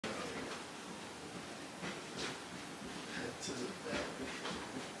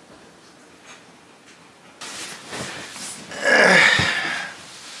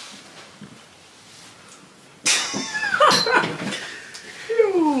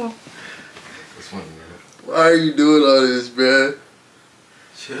are you doing all this, bruh?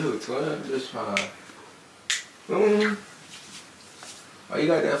 Chill, twin. Just fine. Why you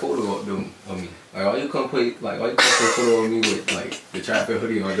got that photo up, dude, of me? Like, why you come put, like, why you put a photo of me with, like, the TRAPPFITT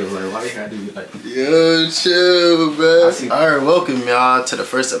hoodie on, dude? Like, why you gotta do, like... Yo, chill, bruh. Alright, welcome, y'all, to the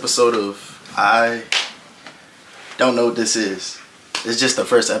first episode of I Don't Know What This Is. It's just the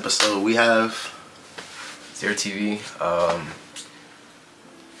first episode. We have... Ziar TV,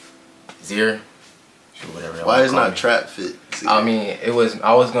 Ziar, whatever. Why is not TRAPPFITT? I mean,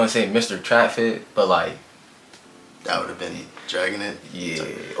 I was gonna say Mr. TRAPPFITT, but like that would have been dragging it. Yeah,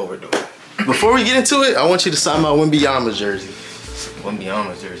 overdoing it. Before we get into it, I want you to sign my Wimbyama jersey.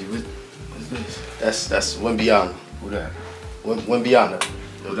 Wimbyama jersey. What's this? That's Wimbyama. Who that? Wimbyama.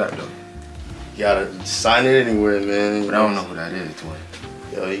 Who that though? You gotta sign it anywhere, man. But I don't know who that is, twin.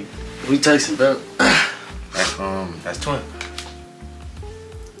 Yo, we texting, bro. That's twin.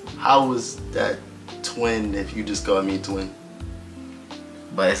 How was that twin if you just called me twin?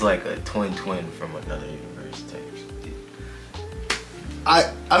 But it's like a twin from another universe type.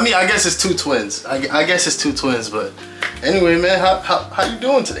 I mean, I guess it's two twins. I guess it's two twins, but anyway, man, how you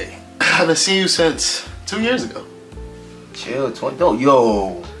doing today? I haven't seen you since 2 years ago. Chill, twin. No,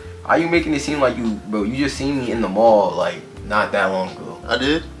 yo, are you making it seem like you, bro? You just seen me in the mall like not that long ago. I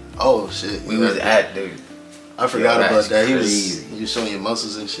did. Oh shit. We was at the. I forgot about that. He was showing your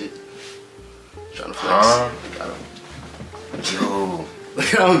muscles and shit. Trying to flex. Yo.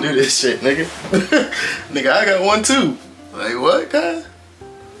 Look, I don't do this shit, nigga. Nigga, I got one too. Like what, guy?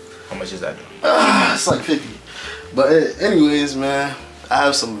 How much is that? It's like 50. But anyways, man, I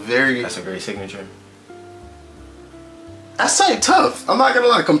have some very... That's a great signature. That's like tough. I'm not gonna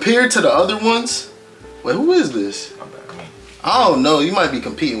lie. Compared to the other ones. Wait, who is this? I don't know. You might be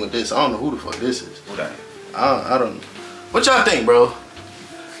competing with this. I don't know who the fuck this is. Who that? I don't know. What y'all think, bro?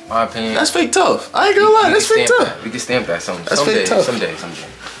 My opinion. That's fake tough. I ain't gonna lie. That's fake tough. We can stamp that someday. That's fake tough. Someday.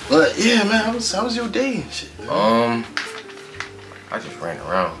 But yeah, man, how was your day and shit? Man? I just ran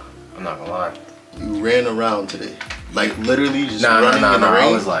around. I'm not gonna lie. You ran around today? Like literally just running in the rain?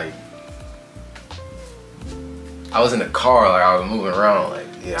 I was like, I was in the car, like I was moving around, like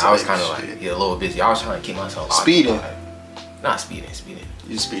I was kind of like a little busy. I was trying to keep myself speeding. Occupied. Not speeding.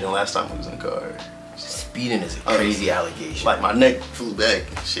 You speeding last time I was in the car. Speeding is a crazy allegation. Like my neck flew back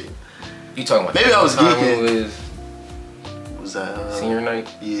and shit. You talking about? Maybe I was geeking. Was that senior night?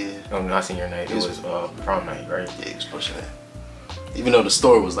 Yeah. No, not senior night. It was prom night, right? Yeah, he was pushing it. Even though the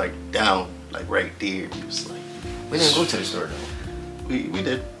store was like down, like right there, he was like. We didn't go to the store though. We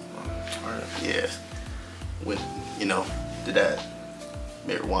did. Alright. Yeah. When did that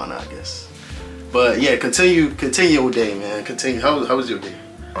marijuana, I guess. But yeah, continue your day, man. Continue. How was your day?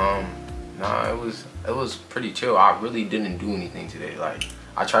 Nah, it was pretty chill. I really didn't do anything today. Like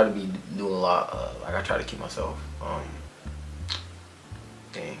I try to be doing a lot. Like I try to keep myself.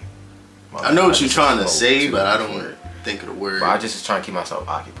 Dang. I know what you're trying to say, but I don't think of the word. But I just trying to keep myself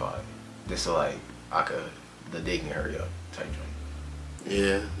occupied, just so like the day can hurry up type thing.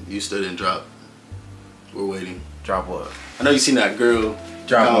 Yeah, you still didn't drop. We're waiting. Drop what? I know you seen that girl.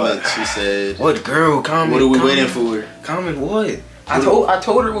 Drop comment. What? She said. What girl? Comment. What are we waiting for? Comment what? I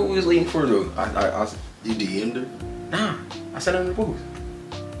told her what we was waiting for though. You DM'd her? Nah, I said it in the booth.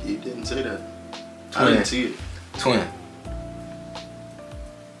 You didn't say that. Twin. I didn't see it. Twin.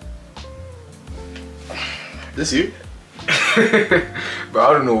 This you? Bro,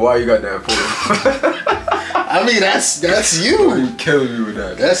 I don't know why you got that photo. I mean, that's you. Why you killing me with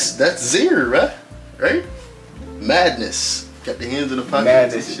that? That's Ziar, right? Right? Madness. Got the hands in the pocket.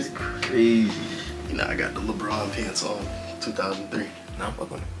 Madness is crazy. You know, I got the LeBron pants on, 2003. Nah, I'm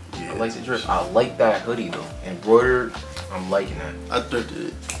fucking. Yeah, I like the drip. I like that hoodie though. Embroidered. I'm liking that. I thrifted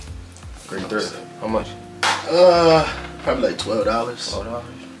it. Great thrift. How much? Probably like $12. $12.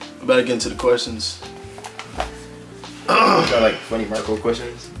 We better get into the questions. Got like funny Marco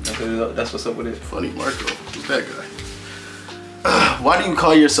questions. That's what's up with it. Funny Marco. Who's that guy? Why do you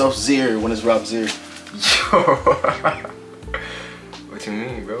call yourself Ziar when it's Rob Ziar? Yo. What you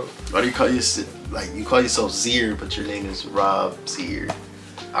mean, bro? Why do you call yourself Ziar, but your name is Rob Ziar?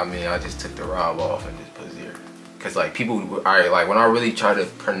 I mean, I just took the Rob off and just put Ziar. Cause like people, like when I really try to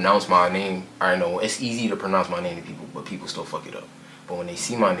pronounce my name, I know it's easy to pronounce my name to people, but people still fuck it up. But when they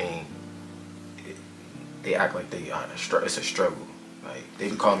see my name, they act like it's a struggle. Like they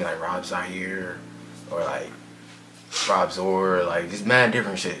be calling me like Rob Ziar or like Rob Zor, like just mad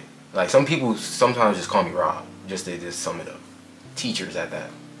different shit. Like some people sometimes just call me Rob, just to just sum it up. Teachers at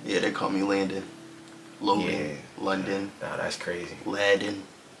that. Yeah, they call me Landon. Logan. Yeah. London. Nah, that's crazy. Ladden.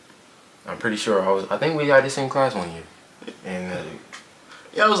 I'm pretty sure I think we had the same class one year. And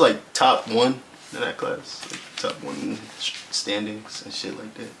yeah, I was like top 1. in that class, like top 1 standings and shit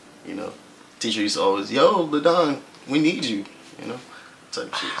like that. You know, teacher used to always, yo, LaDon, we need you. You know,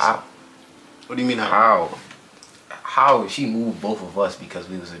 type shit. How? What do you mean how? How she moved both of us because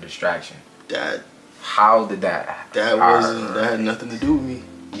we was a distraction? That. How did that? That had nothing to do with me.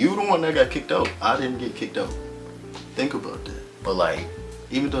 You the one that got kicked out. I didn't get kicked out. Think about that. But like,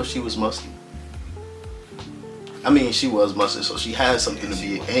 even though she was musty. I mean, she was musty, so she had something to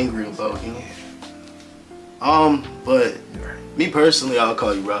be angry about, you know. But me personally, I'll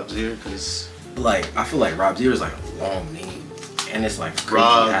call you Rob Ziar because, like, I feel like Rob Ziar is like a long name, and it's like crazy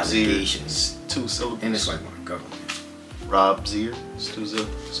Rob allegations. Ziar, 2 syllables. And it's like, my God. Rob Ziar, it's 2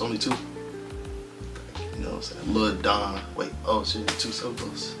 syllables. It's only 2. You know what I'm saying? Lil Don. Wait, oh shit, 2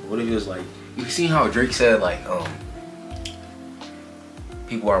 syllables. What if it was like, you seen how Drake said like,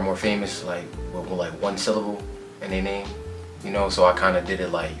 people are more famous like with like 1 syllable in their name, you know? So I kind of did it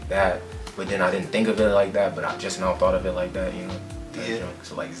like that, but then I didn't think of it like that, but I just now thought of it like that, you know? Yeah.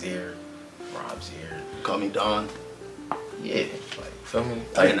 So like Ziar, Rob Ziar. Call me Don. Yeah, like, feel me?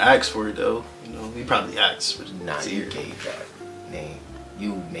 I didn't ask for it though, you know? He probably asked for Nah, Ziar. you gave that name.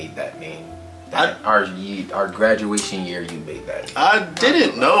 You made that name. Our graduation year, you made that name. I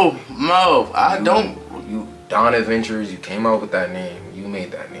didn't know, Mo. You Don Adventures, you came out with that name. You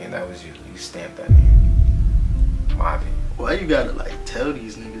made that name. That was you. You stamped that name. My opinion. Why you gotta like tell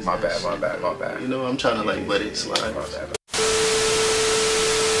these niggas? My that bad. shit? You know, I'm trying to like let it slide. My bad.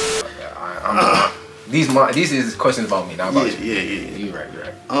 These is questions about me, not about you. Yeah. You're right.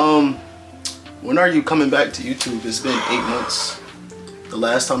 When are you coming back to YouTube? It's been 8 months. The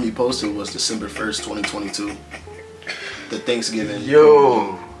last time you posted was December 1st, 2022. The Thanksgiving.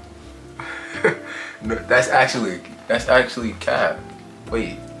 Yo. No, that's actually cap.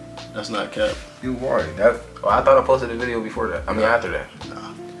 Wait. That's not cap. You are. I thought I posted a video before that. I mean, after that.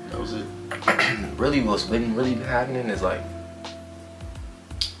 Nah, that was it. Really, what's been really happening is like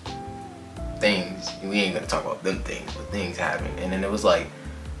things. We ain't gonna talk about them things, but things happen. And then it was like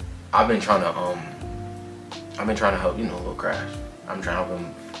I've been trying to help, you know, Lil Crash. I'm trying to help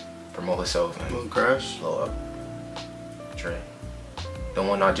him promote himself and Lil Crash, blow up. Trey, the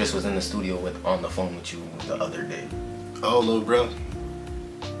one I just was in the studio with on the phone with you the other day. Oh, Lil Bro.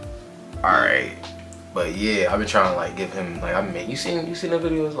 Alright. But yeah, I've been trying to like give him like you seen the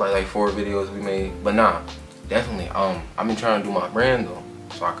videos, like 4 videos we made. But nah, definitely I've been trying to do my brand though,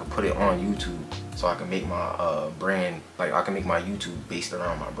 so I could put it on YouTube, so I can make my brand, like I can make my YouTube based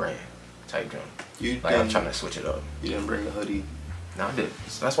around my brand type joint. I'm trying to switch it up. You didn't bring a hoodie. No, I did.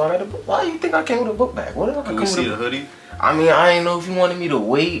 So that's why I got a book. Why do you think I came with a book bag? What if I Can we see the hoodie? I mean, I didn't know if you wanted me to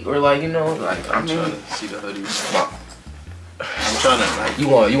wait or like, you know, like I'm trying to see the hoodie. I'm trying to like. You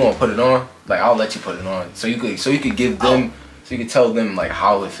want to put it on? Like I'll let you put it on, so you could give them, so you could tell them like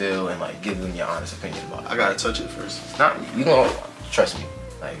how it feel and like give them your honest opinion about it. I gotta touch it first. It's not, you gonna trust me.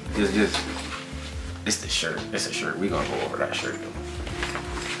 Like it's the shirt. It's a shirt. We gonna go over that shirt though.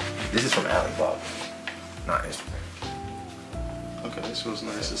 This is from Alibaba, not Instagram. Okay, this feels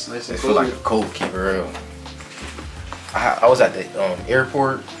nice. It's nice and cool. It feels like a cold keeper. Real. I was at the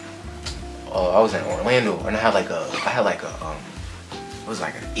airport. I was in Orlando, and I had like a it was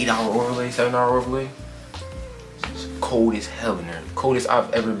like an 8-hour overlay, 7-hour overlay. It's cold as hell in there. Coldest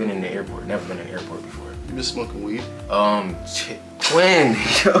I've ever been in the airport. Never been in an airport before. You been smoking weed? Twin,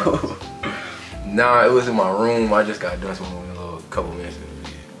 yo. Nah, it was in my room. I just got done smoking a little couple minutes ago.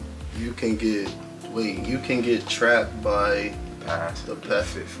 You can get trapped by the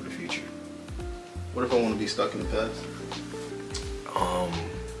past. Fit for the future. What if I want to be stuck in the past?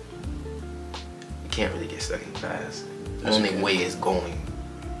 You can't really get stuck in the past. The only way is going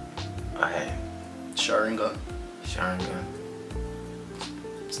ahead. Sharingan.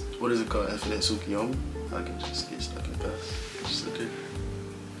 What is it called? Infinite Tsukiyomi? I can just get stuck in the past. Just sit there.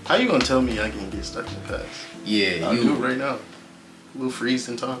 How you gonna tell me I can get stuck in the past? Yeah, I'll do it right now. We'll freeze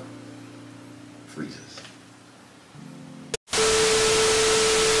in time. Freezes.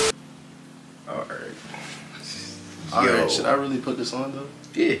 Alright, should I really put this on though?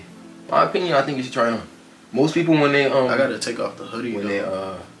 Yeah. My opinion, I think you should try it on. Most people when they I gotta take off the hoodie when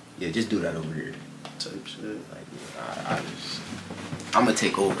though. yeah, just do that over here. Type shit. Like, I'm gonna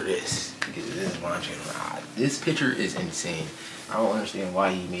take over this because this is my channel. This picture is insane. I don't understand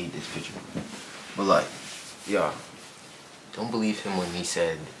why he made this picture. But like, yeah, don't believe him when he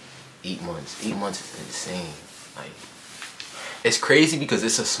said 8 months. 8 months is insane. Like, it's crazy because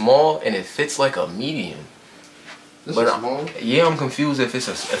it's a small and it fits like a medium. This is small? Yeah, I'm confused if it's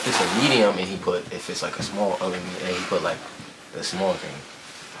a medium and if it's like a small oven and he put like the small thing.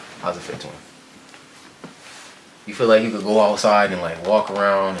 How's it fit to him? You feel like you could go outside and like walk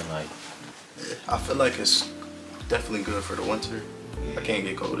around and like. I feel like it's definitely good for the winter. Yeah. I can't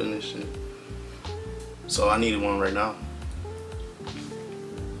get cold in this shit. So I needed one right now.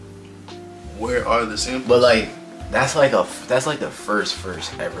 Where are the samples? But like, that's like the first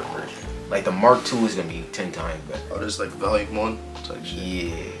ever version. Like the Mark II is gonna be 10 times better. Oh, there's like volume 1 type shit.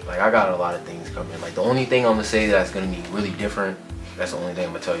 Yeah, like I got a lot of things coming. Like the only thing I'm gonna say that's gonna be really different, that's the only thing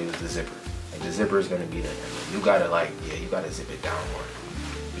I'm gonna tell you, is the zipper. Like the zipper is gonna be there. You gotta like, yeah, you gotta zip it down more.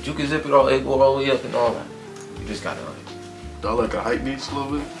 But you can zip it all the way up and all that. You just gotta like. Do I like a hype beast a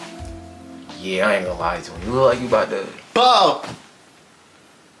little bit? Yeah, I ain't gonna lie to him. You look like you about to. Bow!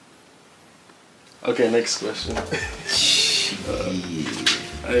 Okay, next question.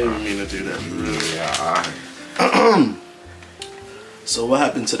 I didn't even mean to do that. Yeah. So what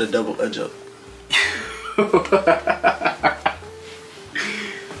happened to the double edge up?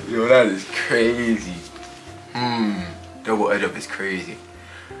 Yo, that is crazy. Double edge up is crazy.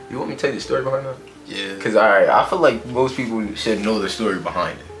 You want me to tell you the story behind that? Yeah. Cause I feel like most people should know the story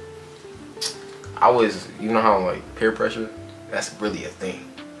behind it. You know how like peer pressure, that's really a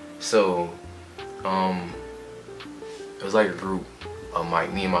thing. So, it was like a group of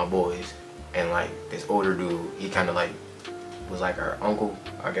like me and my boys, and like this older dude, he kind of like was like our uncle,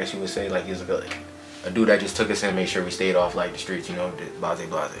 I guess you would say. Like he was like a dude that just took us in and made sure we stayed off like the streets, you know, blase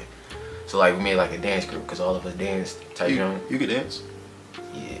blase. So like we made like a dance group, cause all of us danced type young. You could dance?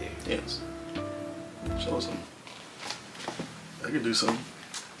 Yeah. Dance. Show us something. I could do something.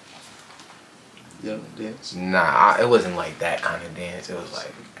 Yeah, dance. Nah, it wasn't like that kind of dance. It was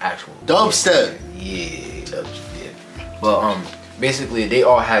like actual dubstep. Yeah, dubstep. But basically they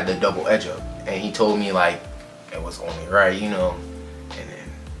all had the double edge up, and he told me like it was only right, you know. And then.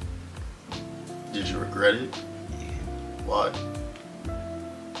 Did you regret it? Yeah. Why?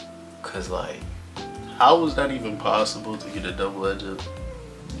 Cause like. How was that even possible to get a double edge up?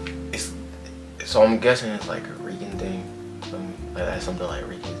 So I'm guessing it's like a Rican thing. Like that's something like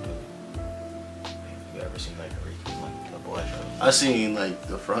Ricans do. You ever seen like a Rican like double edge up? I seen like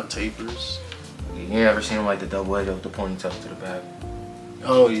the front tapers. You ever seen like the double edge up, the ponytail to the back?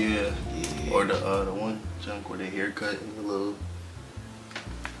 Oh yeah. Yeah. Or the one junk where they haircut and the little.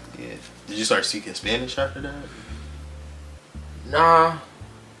 Yeah. Did you start speaking Spanish after that? Nah.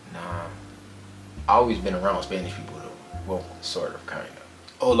 I always been around Spanish people though. Well, sort of, kind of.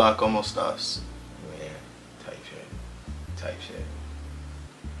 Hola, ¿cómo estás? Yeah, type shit.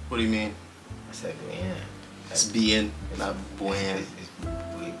 What do you mean? I said bien. It's bien, not buen. It's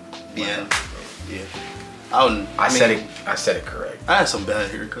bien. Yeah. I said it correct. I had some bad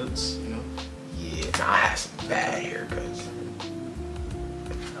haircuts, you know. Yeah, I had some bad haircuts.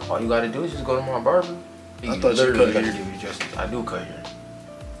 All you gotta do is just go to my barber. I thought you cut hair. Give you justice. I do cut hair.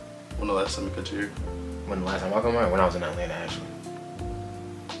 When the last time you cut your hair? When the last time I cut my hair? When I was in Atlanta, actually.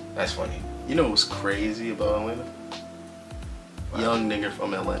 That's funny. You know what's crazy about Atlanta? Wow. Young nigga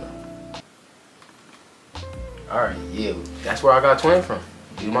from Atlanta. Alright, yeah. That's where I got twin from.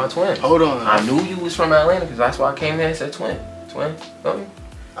 You my twin. Hold on. I knew you was from Atlanta because that's why I came here and said twin. Twin.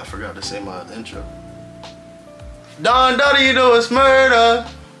 I forgot to say my intro. Don Dottie, you know it's murder.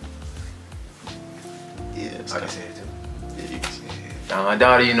 Yeah, I can say it too. Yeah, you can say it. Don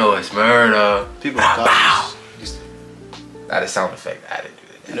Dottie, you know it's murder. People in college used to. That is sound effect added to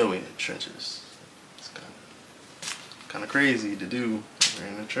it. You know we in the trenches. It's kind of crazy to do. We're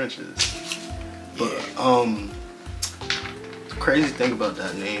in the trenches. But the crazy thing about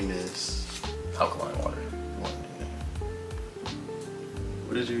that name is alkaline water.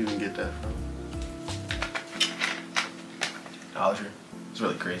 Where did you even get that from? Dollar Tree. It's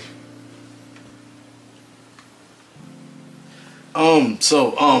really crazy.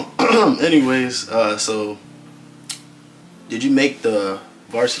 Anyways, so did you make the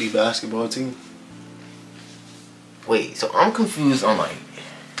varsity basketball team? Wait, so I'm confused on like.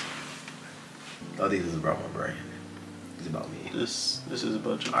 Oh, this is about my brain. It's about me. This is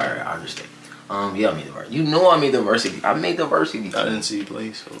about you. Alright, I understand. Yeah, I made the varsity. You know I made the varsity. I made the varsity team. I didn't see you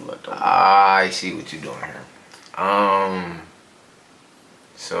play, so I don't. I see what you're doing here.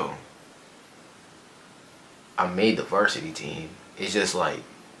 So I made the varsity team. It's just like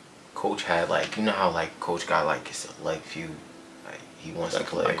coach had like, you know how like coach got like his select few, like he wants to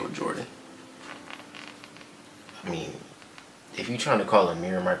play. Michael Jordan. I mean, if you're trying to call him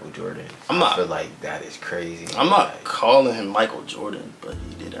mirror Michael Jordan, I feel like that is crazy. I'm not calling him Michael Jordan, but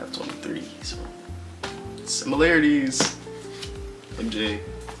he did have 23, so similarities. MJ,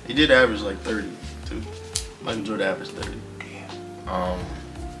 he did average like 30 too. Michael Jordan averaged 30. Damn.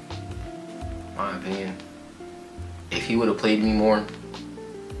 My opinion, if he would have played me more,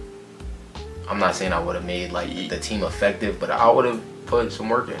 I'm not saying I would have made like the team effective, but I would have put some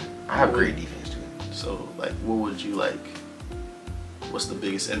work in. I have great defense too. So like, what would you like? What's the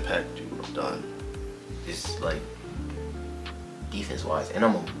biggest impact you would have done? It's like defense wise, and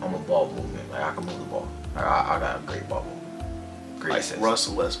I'm a ball movement. Like I can move the ball. I got a great ball movement. Great Like assist.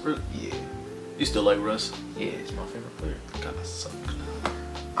 Russell Westbrook. Yeah. You still like Russ? Yeah, it's my favorite player. Kind of suck.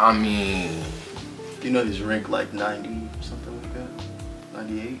 I mean, You know he's ranked like 90 or something like that,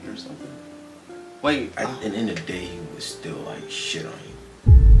 98 or something. Wait, at the end of the day, he was still like shit on you.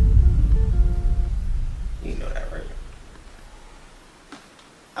 You know that, right?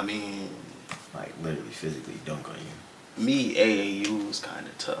 I mean, Like literally physically dunk on you. me AAU was kind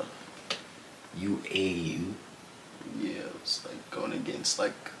of tough. UAU. Yeah, it was like going against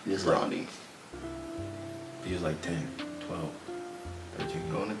like He was like- Bronny. He was like 10, 12,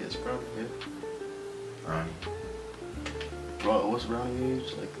 13. Going against Bronny, yeah. Ronnie. Bro, what's Bronny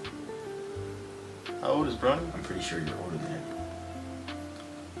age? Like, how old is Bronny? I'm pretty sure you're older than him.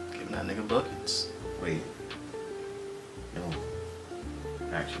 Giving that nigga buckets. Wait. No.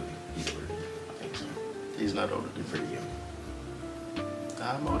 Actually, he's older than you. I think so. He's not older You're than pretty young.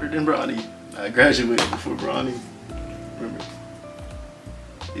 I'm older than Bronny. I graduated before Bronny. Remember?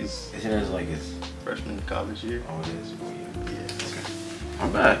 He's Isn't it like his... freshman in college year. Oh, it is? Oh, yeah. Yeah. Okay.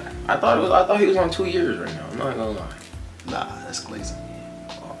 I'm bad. I thought he was on 2 years right now. I'm not gonna lie. Nah, that's glazing.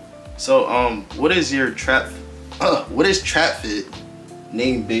 Oh. So, what is your what is TRAPPFITT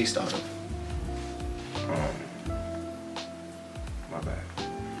name based on of? My bad.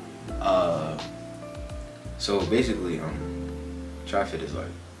 So basically, TRAPPFITT is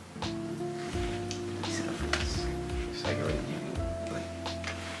like. It's like already give you like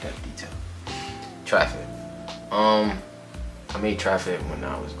that detail. TRAPPFITT. I made TRAPPFITT when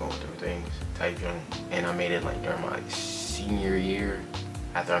I was going through things, type young, and I made it like during my senior year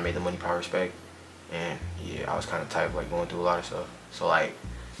after I made the Money Power Respect, and yeah, I was kind of type like going through a lot of stuff. So like,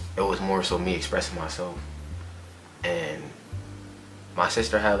 it was more so me expressing myself, and my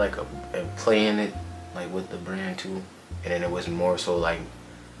sister had like a play in it, like with the brand too, and then it was more so like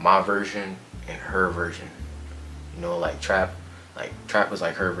my version and her version. You know, like trap was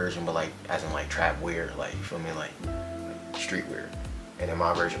like her version, but like as in like trap wear, like you feel me, like street wear. And then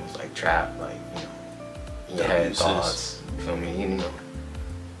my version was like trap, like, you know, you had thoughts, you feel me, you know.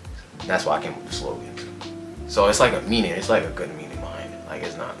 That's why I came up with the slogan. So it's like a meaning, it's like a good meaning behind it. Like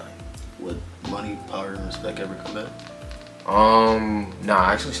it's not like. Would Money, Power, and Respect ever come back?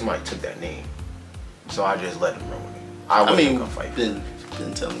 Nah, actually somebody took that name. So I just let them run with it. I mean, gonna fight. been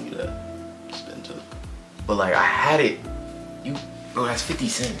telling you that. It's been tough. But like I had it, bro, that's 50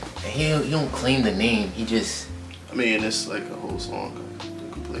 Cent. And he don't claim the name, he just. I mean, it's like a whole song. You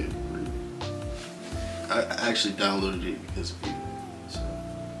can play it. I actually downloaded it because of you. So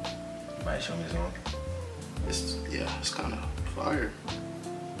You might show me the song. it's kind of fire.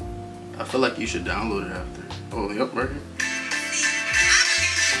 I feel like you should download it after. Oh, yep, right here.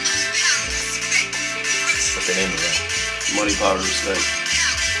 What's the name of that? Money, Power, Respect.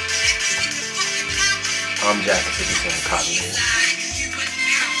 I'm jacking 50 Cent copy it.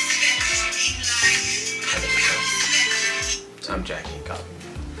 I'm jacking copy.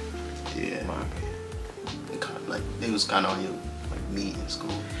 Yeah. My opinion. Like they was kind of on your like meat in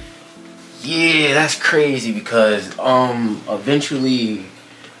school. Yeah, that's crazy because eventually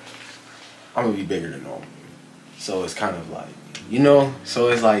I'm gonna be bigger than normal. So it's kind of like, you know, so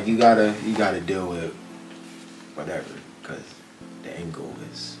it's like you gotta deal with whatever, because the end goal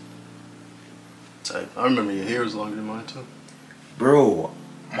is. Type. I remember your hair was longer than mine too. Bro,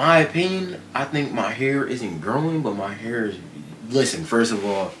 my opinion, I think my hair isn't growing, but my hair is. Listen, first of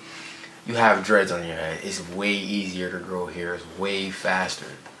all, you have dreads on your head. It's way easier to grow hair. It's way faster.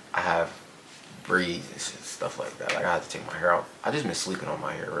 I have braids and stuff like that. Like I have to take my hair out. I just been sleeping on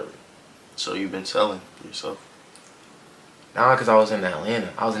my hair really. So you've been selling yourself. Nah, cause I was in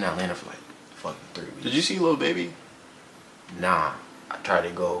Atlanta. I was in Atlanta for like fucking 3 weeks. Did you see Lil Baby? Nah, I tried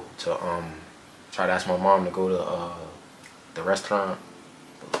to go to tried to ask my mom to go to the restaurant,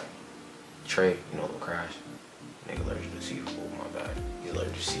 but like Trey, you know, Lil Crash, nigga allergic to seafood. My bad, he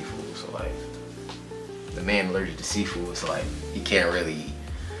allergic to seafood, so like the man allergic to seafood, so like he can't really eat.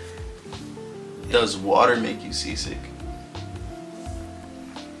 Does water make you seasick?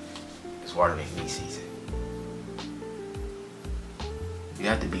 Does water make me seasick? You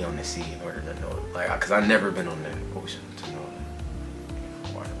have to be on the sea in order to know it. Like, cause I've never been on the ocean to know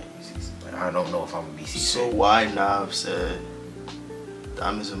that water make me seasick. Like, I don't know if I'm gonna be seasick. So why Nav said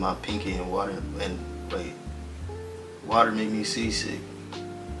diamonds in my pinky and water and wait, water make me seasick,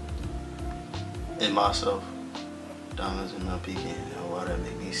 and myself, diamonds in my pinky and water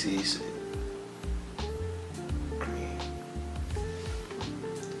make me seasick. I mean,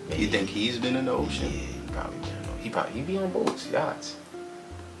 Maybe. You think he's been in the ocean? Yeah, he probably been. He be on boats, yachts.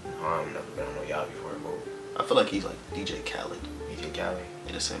 I've never been on a yacht before a boat. I feel like he's like DJ Khaled. DJ Khaled?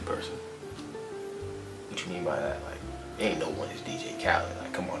 They're the same person. What you mean by that? Like, ain't no one is DJ Khaled.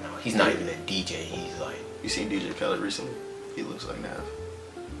 Like, come on now. He's not even a DJ. He's like. You seen DJ Khaled recently? He looks like Nav.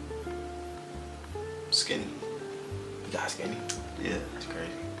 Skinny. He got skinny? Yeah. That's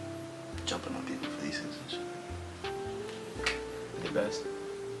crazy. Jumping on people's faces and shit. The best.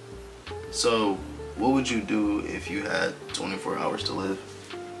 So, what would you do if you had 24 hours to live?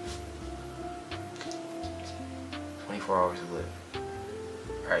 24 hours to live.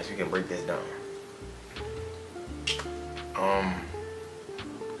 Alright, so we can break this down.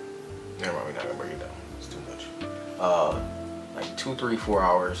 Never mind, we're not gonna break it down. It's too much. Like 2, 3, 4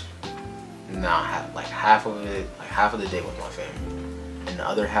 hours. Nah, half of it, like half of the day with my family. And the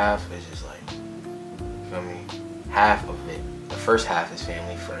other half is just like, you feel me? Half of it. The first half is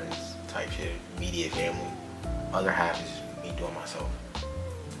family, friends, type shit, immediate family. Other half is just me doing myself.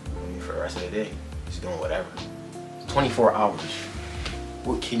 For the rest of the day, just doing whatever. 24 hours.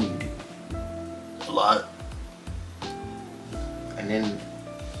 What can you do? A lot. And then,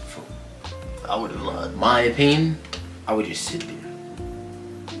 for I would have lied. my opinion, I would just sit there.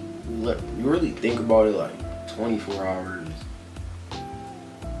 You really think about it, like 24 hours.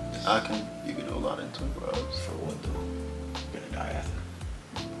 You can do a lot in 24 hours. For what though? You're gonna die after.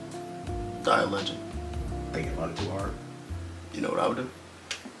 Die a legend. Thinking about it too hard. You know what I would do?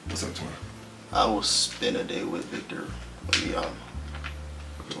 What's up, twin? I will spend a day with Victor Wembanyama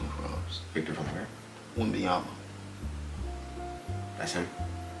for 24 hours. Victor from where? Wembanyama. That's him.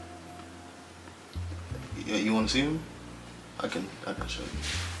 Yeah, you want to see him? I can show you.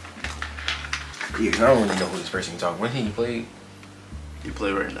 Yeah, 'cause I don't really know who this person you're talking. When did he play? He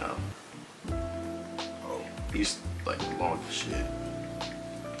play right now. Oh, He's like long as shit.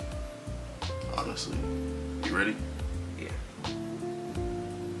 Honestly. You ready? yeah.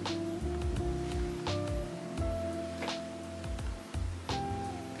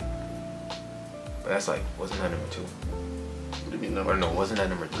 But that's like, wasn't that number 2? What do you mean number? Or no, wasn't that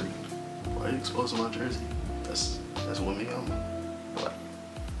number 3? Why are you exposing my jersey? That's Wembanyama. What?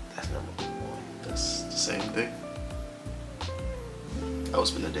 That's number 1. That's the same thing. I would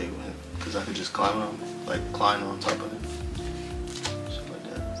spend a day with him because I could just climb on top of him. Shit like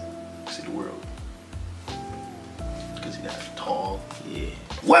that. See the world. Because he's that tall. Yeah.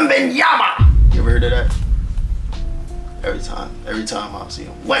 Wembanyama! You ever heard of that? Every time I see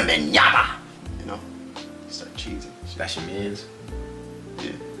him, Wembanyama! You know? Start cheesing. That's your man's.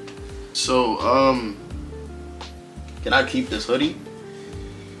 Yeah. So, can I keep this hoodie?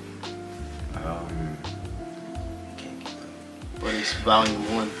 Can't keep that. But it's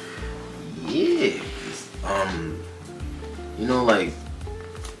volume 1. Yeah. You know, like, you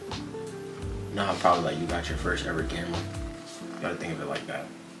know how probably like you got your first ever camera? You gotta think of it like that.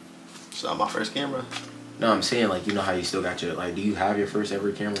 It's not my first camera. No, I'm saying like, you know how you still got your, like, do you have your first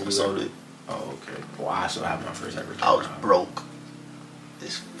ever camera? I sold it. Oh, okay. Well, I still have my first ever camera. I was broke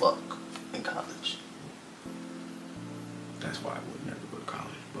as fuck in college. That's why I would never go to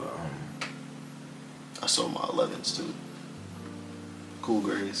college. But I sold my 11s too. Cool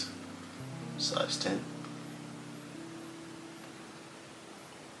grades. Size 10.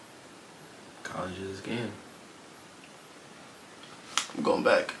 college is a scam. I'm going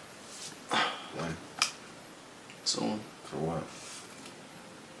back. When? Soon. For what?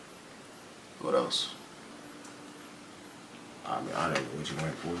 What else? I mean, I don't know what you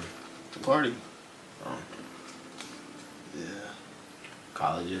went for. The party. Oh. Yeah.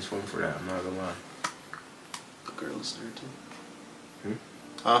 College is fun for that, I'm not gonna lie. The girl is there too. Hmm?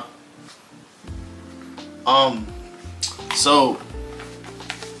 Huh? So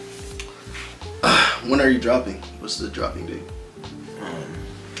when are you dropping? What's the dropping date?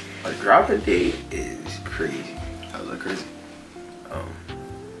 A dropping date is crazy. How's that crazy?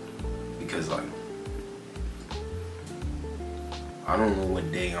 Because like I don't know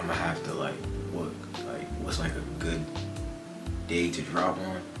what day I'm gonna have to what's like a good day to drop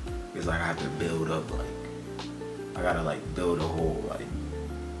on. Because like I have to build up I gotta build a whole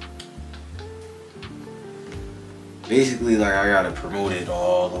basically I gotta promote it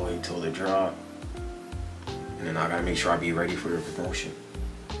all the way till the drop. And then I gotta make sure I be ready for the promotion.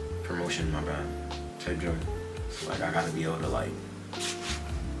 Promotion, my bad. Type joint. So I gotta be able to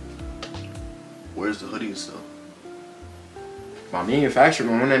Where's the hoodie and stuff? my manufacturer,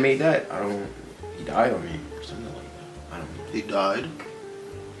 the one that made that, he died on me or something like that. I don't know. He died?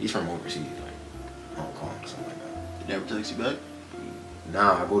 He's from overseas, Hong Kong, something like that. He never takes you back?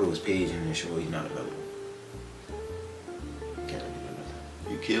 Nah, I go to his page and it shows he's not available. Can't really do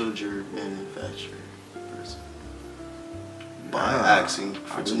nothing. You killed your manufacturer person by Nah, asking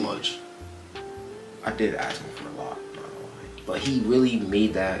for too much. I did ask him for a lot, not gonna lie. But he really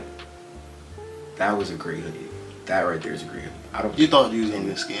made that. That was a great hoodie. That right there is a great hoodie. I don't. You thought you was gonna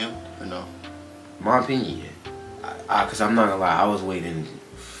get scammed or no? My opinion, yeah. Cause I'm not gonna lie, I was waiting.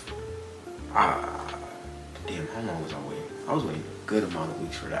 Damn, how long was I waiting? I was waiting a good amount of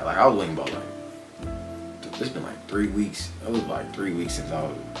weeks for that. Like I was waiting about like. It's been like 3 weeks. It was like 3 weeks since I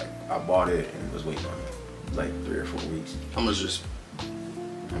bought it and was waiting on it. Like 3 or 4 weeks. How much was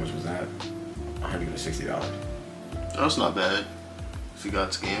that? $160. That's not bad. If you got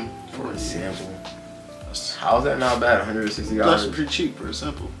scammed For a sample. How's that not bad? $160? That's pretty cheap for a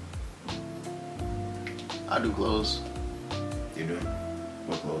sample. I do clothes. You do?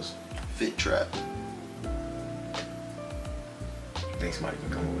 What clothes? Fit Trap. You think somebody can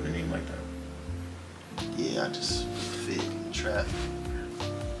come up with a name like that? Yeah, I just fit trap.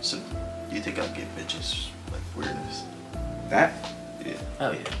 So, do you think I get bitches like weirdness? That? Yeah.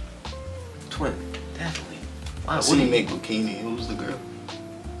 Oh yeah. Twin, definitely. Wow, I seen you make bikini. Who's the girl?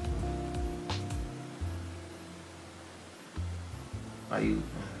 Why you?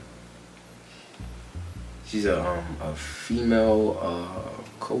 She's a female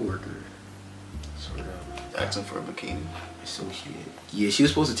co-worker, sort of. Asking for a bikini. Associate. Yeah, she was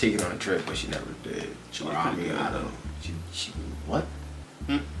supposed to take it on a trip, but she never did. She looked pretty good. I don't know. She what?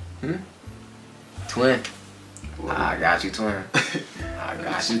 Hmm? Twin. What? I got you, twin. I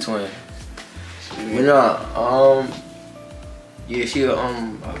got you, twin. Yeah. Yeah, she a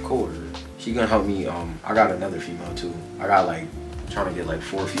co-worker. She gonna help me. I got another female too. I got like trying to get like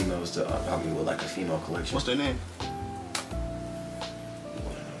 4 females to help me with like a female collection. What's their name?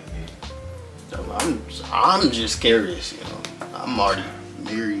 I'm just curious, you know. I'm already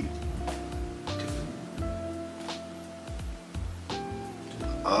married.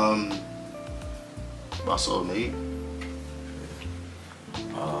 My soulmate.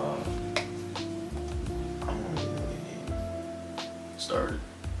 I don't really know their name. Started.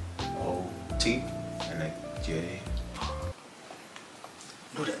 O T. and like J.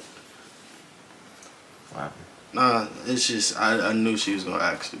 Know that. What happened? Nah, it's just I knew she was gonna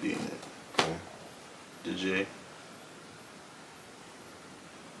ask to be in it. Cool. The J.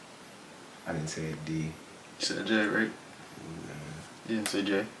 I didn't say a D. You said J, right? You didn't say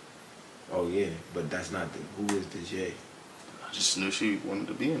J. Oh yeah, but that's not the. Who is the J? I just knew she wanted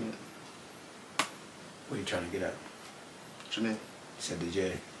to be in it. What are you trying to get at? What's your name? You said the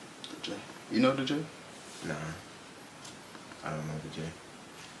J. The J. You know the J? Nah. I don't know the J.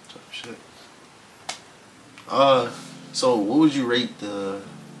 Type shit. So what would you rate the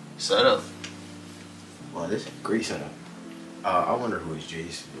setup? Well, this is a great setup. I wonder who is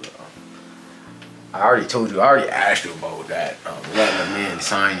J's. I already told you. I already asked you about that. Letting a man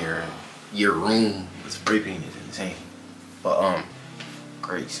sign your room with spray paint is insane. But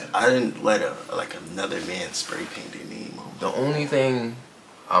great setup. I didn't let another man spray paint their name on. The only thing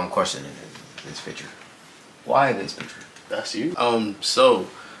I'm questioning is this picture. Why this picture? That's you. So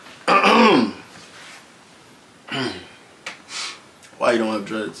why you don't have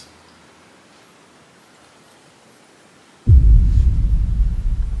dreads?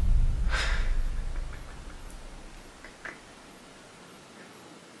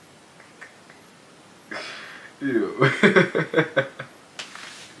 Ew.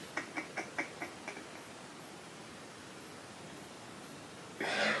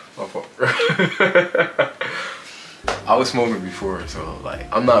 My fault. I was smoking before, so like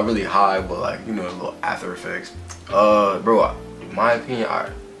I'm not really high, but like you know, a little after effects. Bro, in my opinion,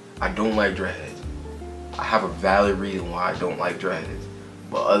 I don't like dreadheads. I have a valid reason why I don't like dreadheads,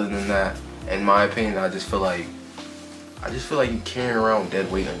 but other than that, in my opinion, I just feel like you carrying around dead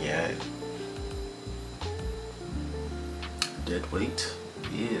weight on your head. Dead weight?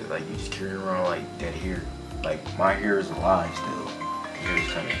 Yeah, like you just carrying around like dead hair. Like my hair is alive still. My hair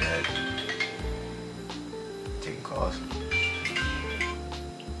is kind of dead. Taking calls.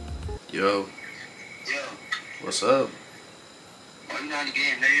 Yo. Yo, What's up? why you not in the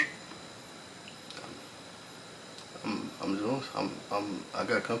game, nigga? I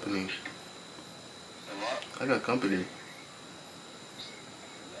got company. What? I got company.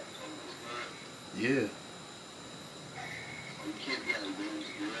 Yeah. You can't be on the games,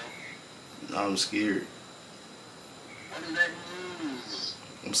 bro. I'm scared. What does that mean?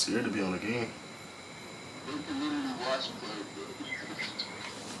 I'm scared to be on the game. You can literally watch me play,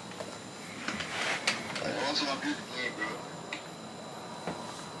 bro. Also, I'm good to play, bro.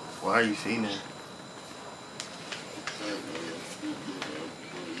 Why are you fiending?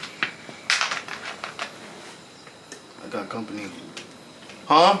 I got company.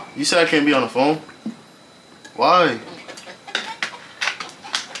 Huh? You said I can't be on the phone? Why?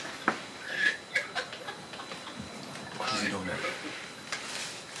 Why is he doing that?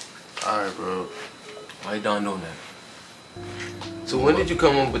 Alright, bro. Why you done doing that? So when did you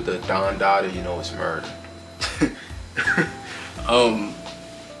come up with the Don Dada, you know it's murder?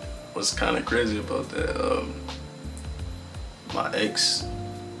 What's kind of crazy about that, my ex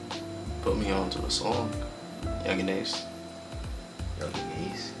put me onto a song, Young and Ace. Young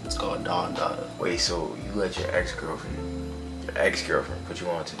and Ace? It's called Don Dada. Wait, so you let your ex-girlfriend put you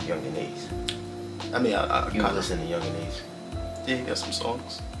on to Young and Ace? I mean, I You kind of listen to Young and Ace? Yeah, he got some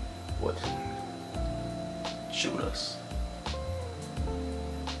songs. What? Shoot Us.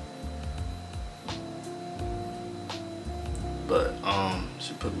 But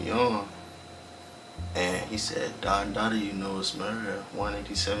she put me on, and he said, Don Dada, you know it's murder.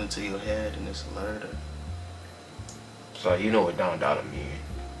 187 to your head, and it's murder. So you know what Don Dada mean,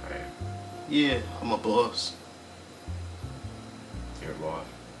 right? Yeah, I'm a boss. You're a boss.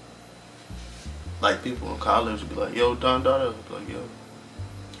 Like people in college would be like, yo, Don Dada. I'd be like, yo.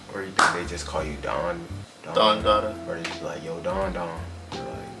 Or you think they just call you Don Dada. Or they just be like, yo, Don. You're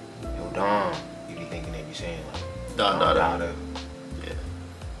like, yo, Don. You be thinking they be saying like, Don Dada. Yeah.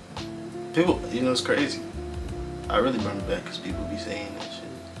 People, you know, it's crazy. I really bring it back because people be saying that shit.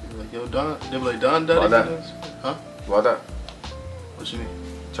 They be like, yo, Don. They be like, Don Dada. Why that? Huh? Why that? What you mean?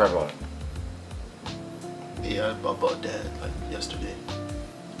 Tripod. Yeah, I bought that like yesterday.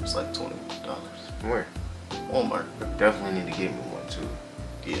 It's like $20. Where? Walmart. Definitely need to get me one too.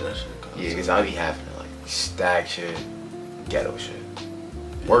 Yeah, that shit comes. Yeah, because I be having to like stack shit, ghetto shit.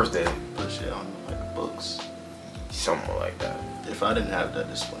 Worse than put shit on like books. Something like that. If I didn't have that,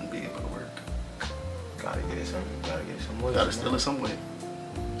 this wouldn't be able to work. Gotta get it somewhere. Gotta steal it some way.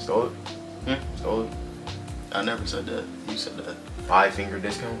 Stole it? Stole it? I never said that. You said that. 5-finger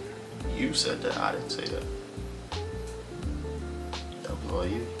discount? You said that. I didn't say that. That was all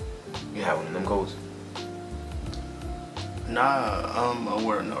you. You had one of them coats? Nah, I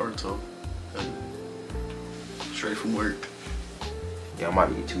wear a Naruto. Straight from work. Yeah, I might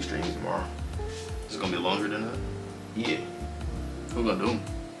get 2 streams tomorrow. It's gonna be longer than that? Yeah. Who gonna do them?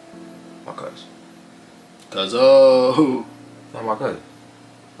 My cousin. Cause Not my cousin.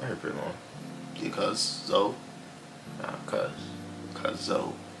 I heard pretty long. Because Zoe. Nah, cuz. Cause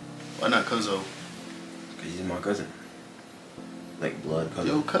Zoe. Why not Cuzzo? Cause he's my cousin. Like blood cousin.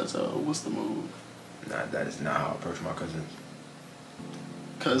 Yo, Cuzzo, what's the move? Nah, that is not how I approach my cousins.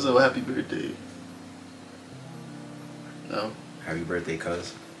 Cuzzo, happy birthday. No? Happy birthday,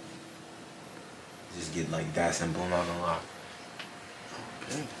 cuz. Just get like that simple, not gonna lie.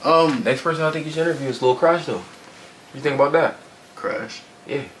 Okay. Next person I think you should interview is Lil Crash though. What you think about that? Crash.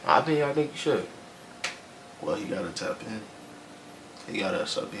 Yeah, I think you should. Well, he gotta tap in. He gotta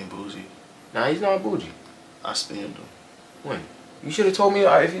stop being bougie. Nah, he's not bougie. I spammed him. When? You should have told me,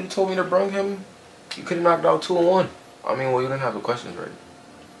 if you told me to bring him, you could have knocked out 2 in 1. I mean, well, you didn't have the questions ready.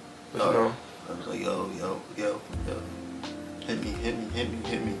 But you know. I was like, yo. Hit me.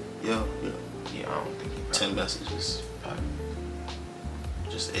 Yo. Yeah, I don't think he 10 messages.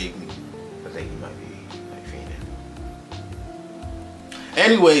 Just ate me. I think he might be like fiending.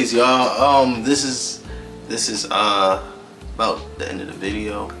 Anyways, y'all, this is about the end of the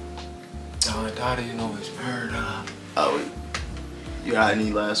video. Don Dada, you know it's murder. Oh, wait. You got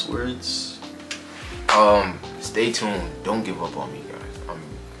any last words? Stay tuned. Don't give up on me, guys.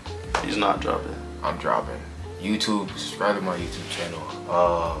 He's not dropping. I'm dropping. YouTube, subscribe to my YouTube channel.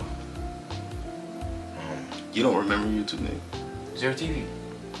 You don't remember YouTube name? Ziar TV.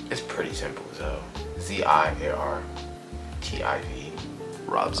 It's pretty simple as hell. ZIAR-TIV.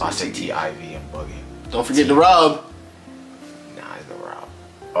 Rob. I said TIV. I'm bugging. Don't forget to Rob. Nah, it's no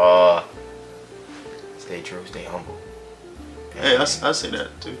Rob. Stay true. Stay humble. Hey, I say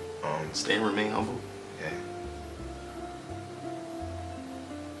that too. Stay and remain humble. Yeah.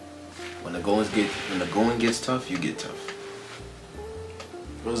 When the going gets tough, you get tough.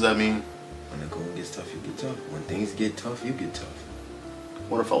 What does that mean? When the going gets tough, you get tough. When things get tough, you get tough.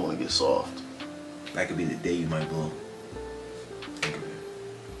 What if I want to get soft? That could be the day you might blow. Think of it.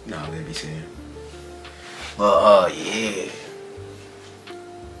 Nah, they be saying. But yeah.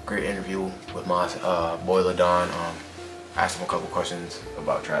 Great interview with my boy LaDon. Asked him a couple questions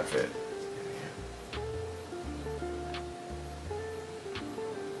about TRAPPFITT.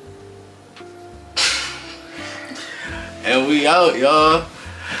 And we out, y'all.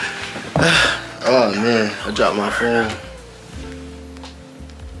 Oh man, I dropped my phone.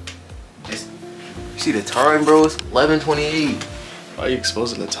 You see the time, bro? It's 11:28. Why are you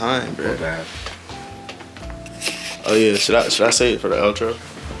exposing the time, bro? Bad. Oh yeah, should I say it for the outro?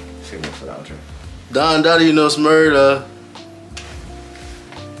 Say more for the outro. Don Dottie knows murder.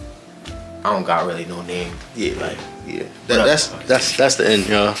 I don't got really no name. Yeah, Like, yeah. That's the end,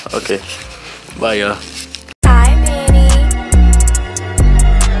 y'all. Okay. Bye, y'all.